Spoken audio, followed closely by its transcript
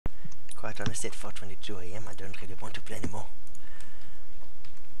Quite honestly, at 4:22 AM, I don't really want to play anymore.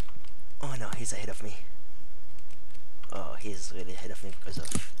 Oh no, he's ahead of me. Oh, he's really ahead of me because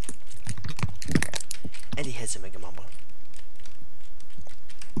of... And he has a Mega Mumble.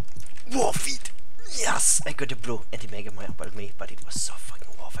 War feet! Yes! I got the blue and he Mega Mumbled me, but it was so fucking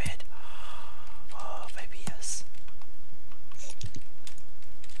overhead. Oh, baby, yes.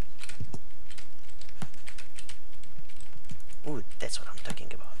 Ooh, that's what I'm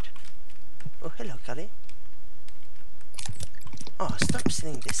talking about. Oh, hello, Kalle. Oh, stop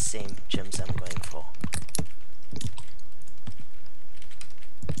stealing the same gems I'm going for.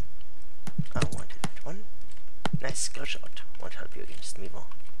 I wanted that one. Nice skill shot. Won't help you against me more.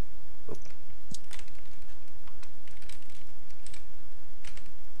 Oop.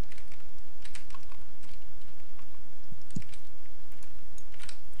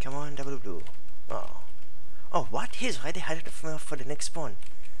 Come on, double blue. Oh. Oh, what? He's already headed for the next spawn.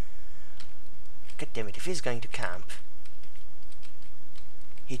 God damn it, if he's going to camp.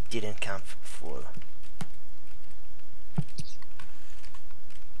 He didn't camp full.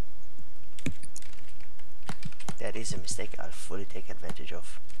 That is a mistake I'll fully take advantage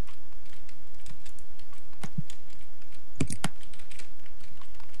of.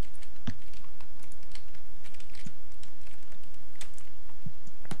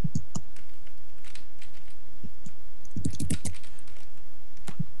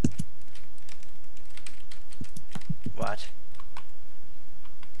 What?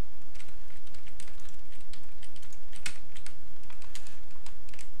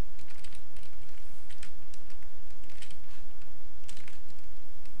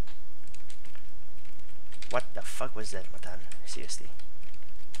 What the fuck was that, Matan? Seriously.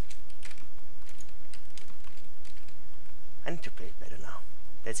 I need to play it better now.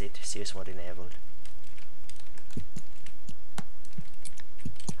 That's it, serious mode enabled.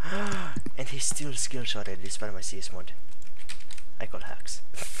 And he still skill shotted despite my CS mod. I call hacks.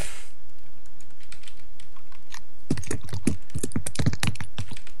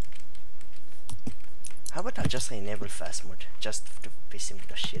 How about I just enable fast mode just to piss him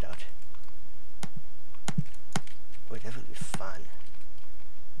the shit out? Oh, that will be fun.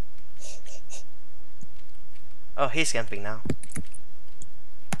 Oh, he's camping now.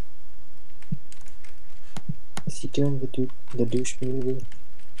 Is he doing the douche movie?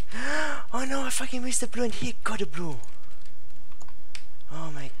 Oh no, I fucking missed the blue and he got the blue.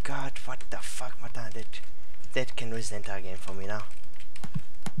 Oh my god, what the fuck, Matan? That can lose the entire game for me now.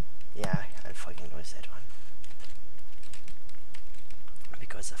 Yeah, I'll fucking lose that one.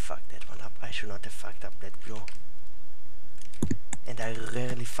 Because I fucked that one up. I should not have fucked up that blue. And I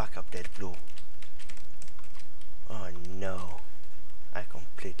rarely fuck up that blue. Oh no. I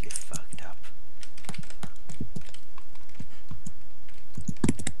completely fucked up.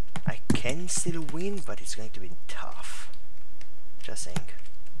 I can still win, but it's going to be tough. Just saying.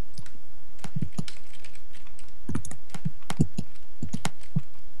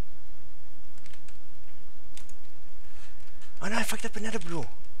 Oh no, I fucked up another blue.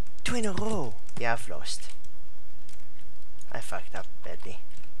 2 in a row. Yeah, I've lost. I fucked up badly.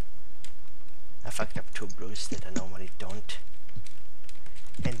 I fucked up 2 blues that I normally don't.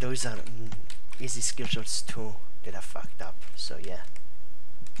 And those are easy skill shots too that I fucked up. So yeah.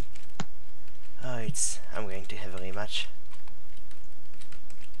 Oh, I'm going to have a rematch.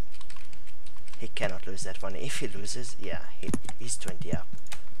 He cannot lose that one. If he loses, yeah, he's 20 up.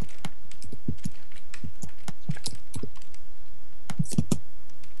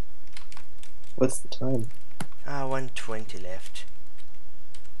 What's the time? 120 left.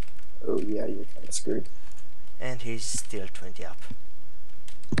 Oh yeah, you're kind of screwed. And he's still 20 up.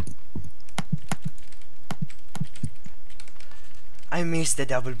 I missed the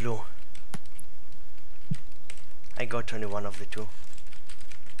double blue. I got only one of the 2.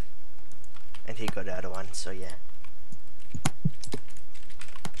 And he got the other one, so yeah.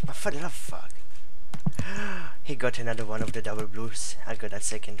 Oh, for the love of fuck. He got another one of the double blues. I got that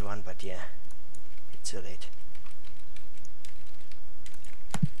second one, but yeah. It's too late.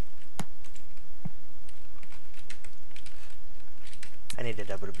 I need a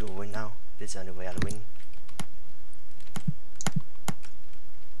double blue win now. This is the only way I'll win.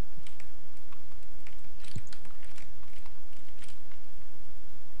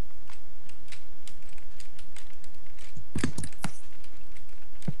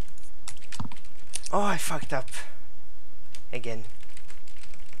 Oh, I fucked up. Again.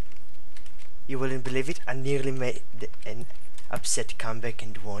 You wouldn't believe it, I nearly made an upset comeback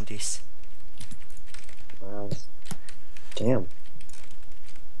and won this. Wow. Damn.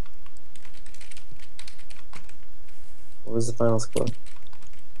 What was the final score?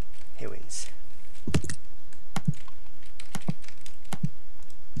 He wins.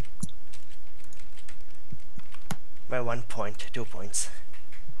 by 1 point, 2 points.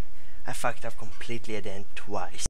 I fucked up completely at the end twice.